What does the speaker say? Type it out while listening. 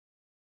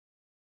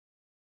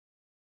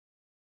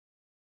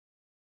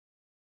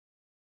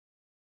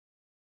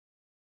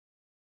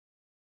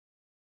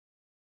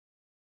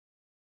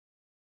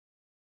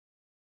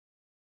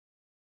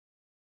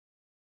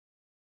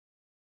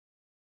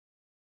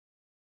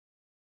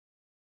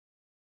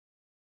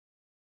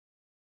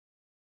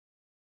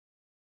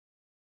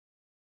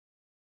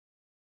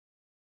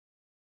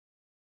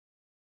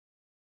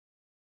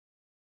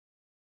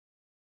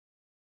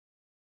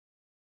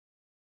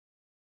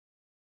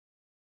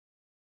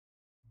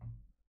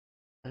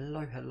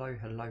Hello,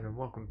 and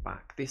welcome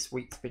back. This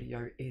week's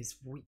video is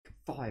week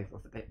 5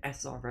 of the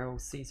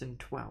SRL season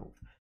 12.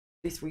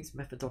 This week's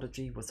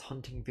methodology was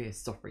hunting via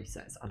soft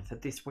resets, and for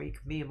this week,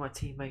 me and my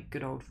teammate,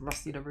 good old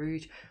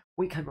RustyLarouge,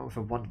 we came up with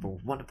a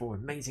wonderful,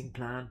 amazing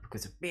plan.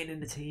 Because of being in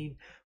the team,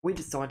 we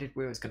decided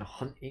we was going to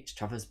hunt each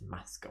other's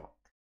mascot.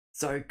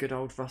 So good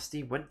old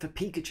Rusty went for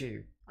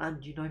Pikachu,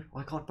 and you know,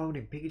 I can't fault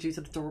him. Pikachu's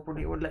an adorable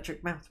little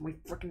electric mouse, and we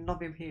freaking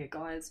love him here,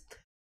 guys.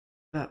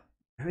 But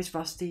who is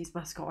Rusty's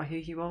mascot, I hear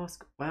you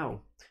ask?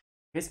 Well,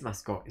 his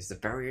mascot is the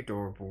very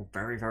adorable,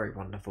 very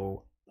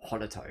wonderful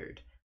Politoed.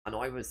 And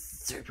I was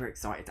super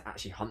excited to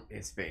actually hunt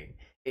this thing.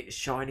 It's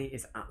shiny,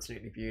 it's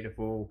absolutely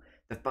beautiful.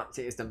 The fact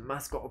it is the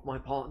mascot of my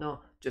partner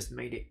just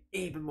made it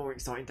even more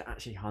exciting to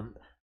actually hunt.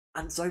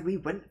 And so we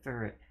went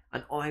for it.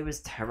 And I was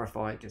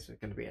terrified this was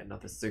going to be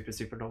another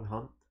super long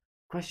hunt.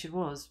 Question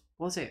was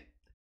it?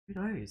 Who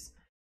knows?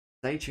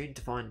 Stay tuned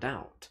to find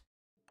out.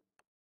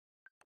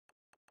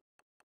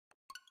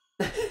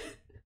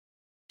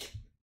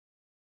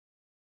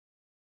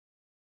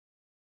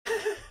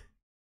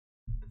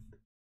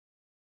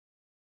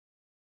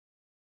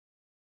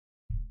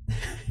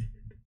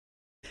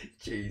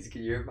 Jeez,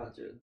 can you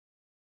imagine?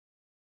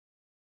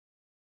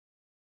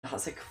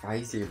 That's a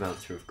crazy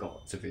amount to have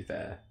got, to be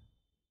fair.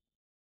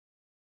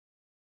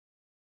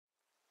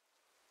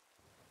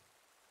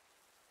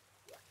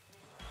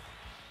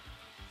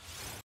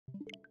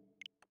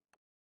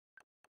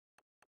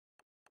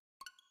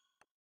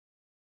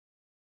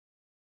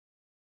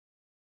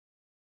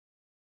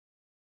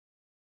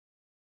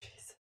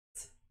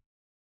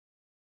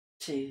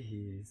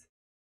 Jeez.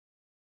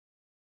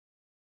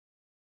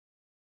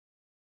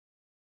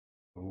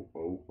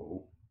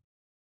 Oh.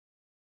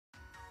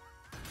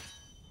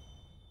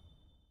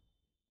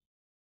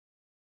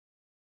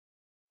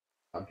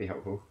 That'd be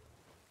helpful.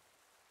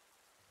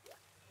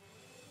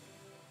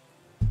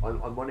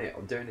 I'm on it.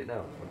 I'm doing it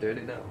now.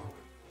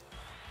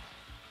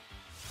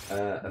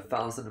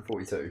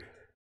 1042.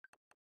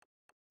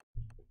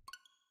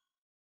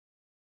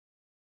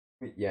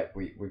 Yeah,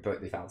 we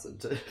broke the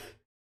 1000.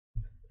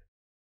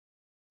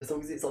 As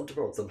long as it's on to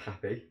rods, I'm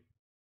happy.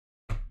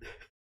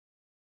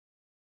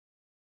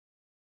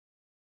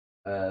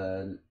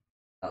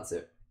 That's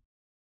it.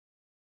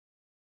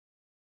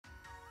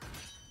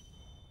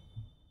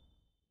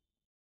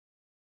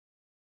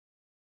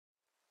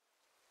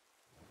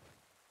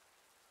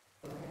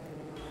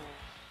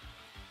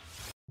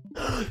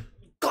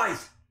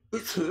 Guys,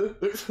 it's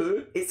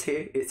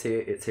here.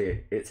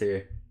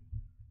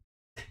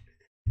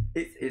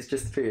 It's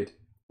just appeared.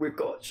 We've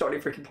got shiny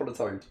freaking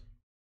Politoed.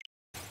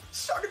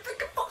 Shiny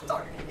freaking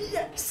Politoed,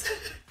 yes!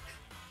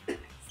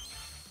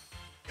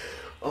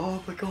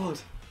 Oh my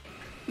god.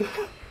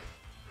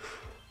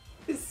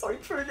 It's so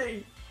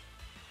pretty.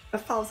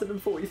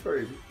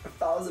 1043.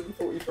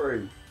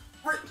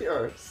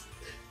 Ridiculous.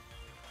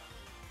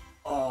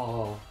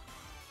 Oh.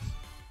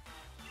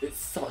 It's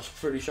such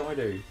pretty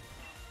shiny.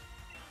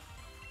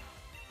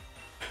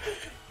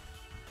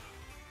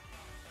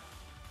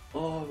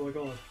 Oh my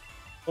god.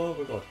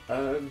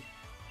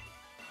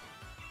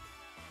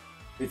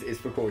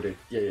 It's recorded.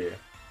 Yeah.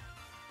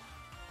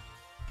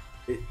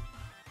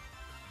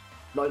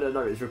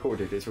 No, it's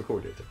recorded.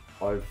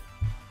 I've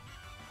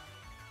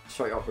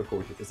straight up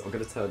recorded this. I'm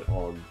gonna turn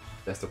on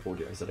desktop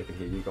audio so they can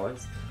hear you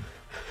guys.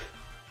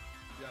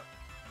 Yep.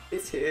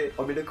 It's here.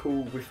 I'm in a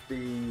call with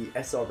the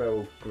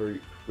SRL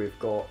group. We've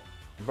got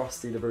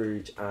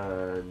RustyLarouge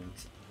and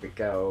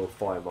Miguel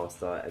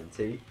Firemaster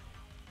MT.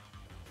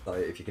 So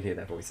if you can hear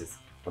their voices,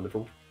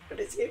 wonderful. And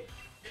it's him.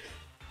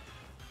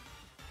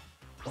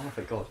 Oh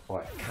thank god.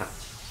 Right,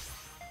 catch.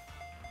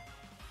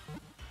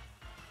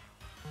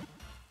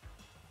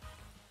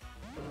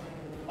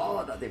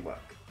 Oh, that didn't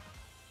work.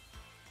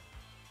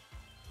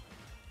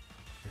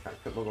 Okay,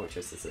 put my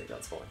watches to sleep,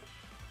 that's fine.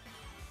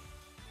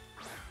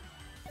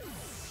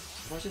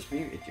 Have I just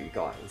muted you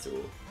guys,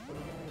 or...?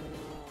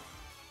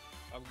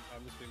 I'm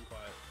just being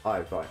quiet.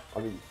 Oh, right. I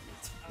mean,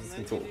 you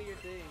can talk.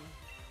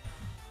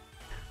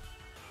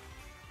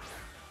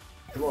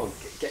 Come on,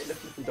 get in the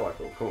flipping dive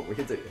ball. Come on, we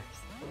can do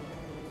this.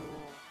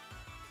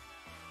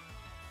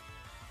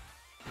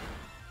 I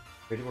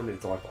really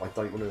wanted to dive, but I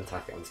don't want to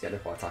attack it. I'm scared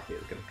if I attack it,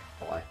 it's going to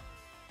die.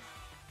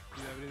 Do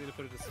you have anything to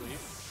put it to sleep?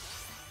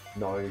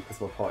 No, because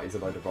my party's a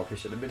load of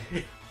rubbish in a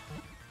minute.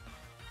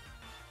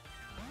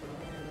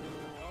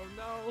 Oh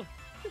no!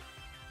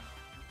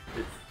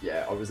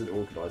 Yeah, I wasn't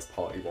organised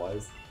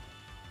party-wise.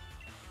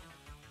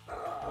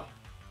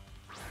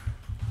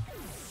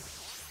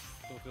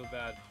 Don't feel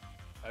bad.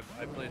 I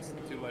played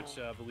too much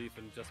belief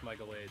in just my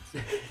Gallades.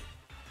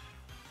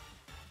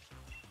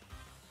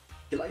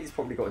 Galade's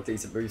probably got a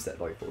decent moveset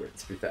though for it,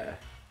 to be fair.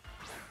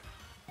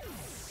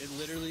 It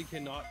literally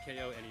cannot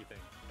KO anything.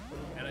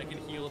 And I can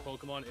heal a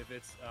Pokemon if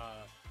it's,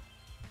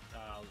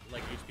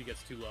 like HP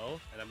gets too low,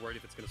 and I'm worried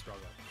if it's gonna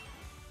struggle.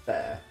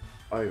 There.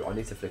 Oh, I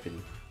need to flip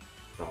in.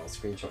 Oh, I'll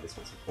screenshot this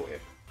once I've caught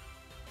it.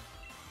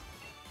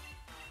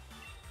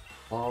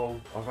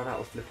 Oh, I've run out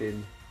of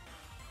flipping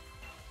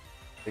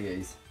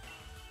thingies.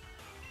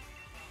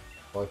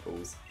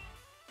 Rifles.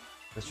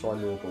 Let's try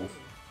normal.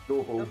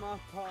 Normal. Come on,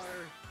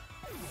 Potter.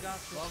 You got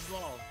this. Love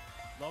ball.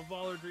 Love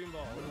ball or dream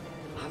ball?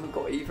 I haven't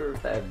got either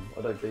of them,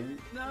 I don't think.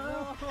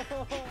 No!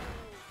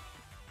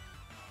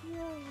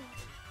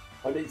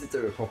 I need to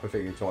do a proper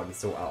thing of trying to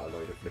sort out a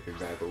load of flipping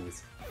rare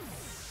balls.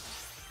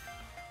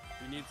 If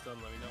you need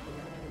some, let me know.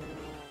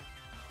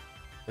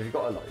 Have you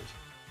got a load?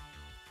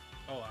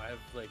 Oh, I have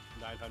like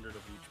 900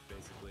 of each,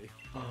 basically.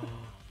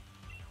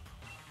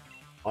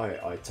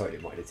 I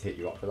totally might need to hit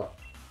you up for that.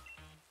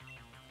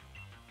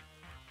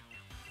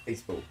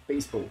 Beast ball.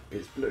 Beast ball.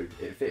 It's blue.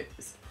 It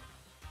fits.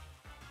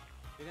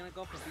 You're gonna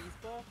go for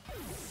beast ball?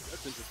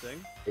 That's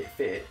interesting. It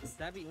fits.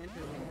 That'd be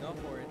interesting. Go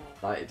for it.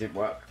 Like, it didn't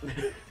work.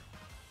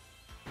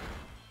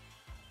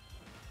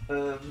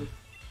 Ultra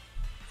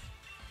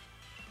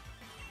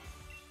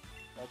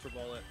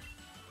ball it.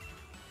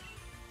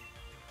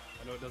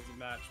 I know it doesn't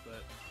match,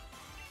 but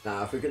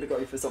Now, if we're gonna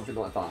go for something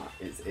like that,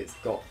 it's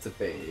got to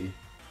be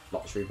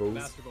luxury balls.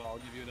 basketball, I'll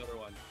give you another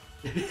one.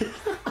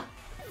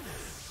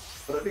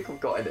 I don't think I've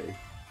got any.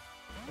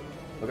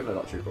 I'm gonna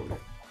luxury ball.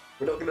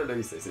 We're not gonna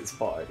lose this. It's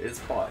fine. It's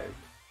fine.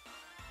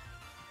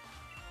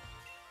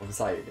 I'm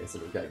saying this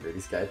and I'm getting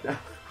really scared now.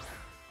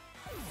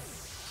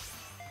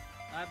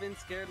 I've been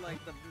scared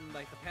like the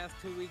past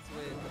 2 weeks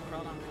with the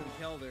Proton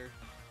and Kelder.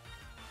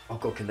 Oh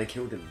god, can they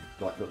kill them?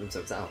 Like, knock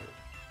themselves out?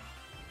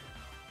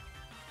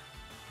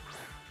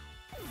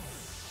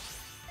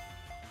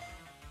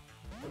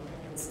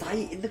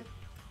 Stay in the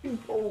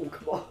ball,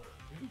 come on!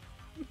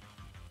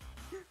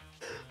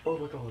 Oh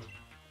my god.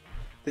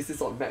 This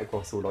is like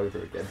Metacross all over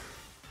again.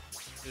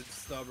 It's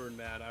stubborn,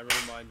 man. I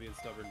really mind being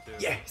stubborn too.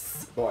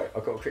 Yes! Right,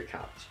 I've got a quick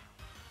catch.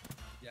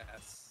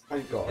 Yes.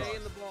 Thank god. Stay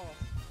in the ball.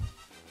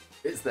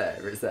 It's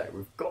there, it's there.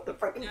 We've got the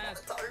freaking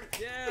Yes. Politoed.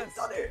 Yes. We've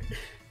done it!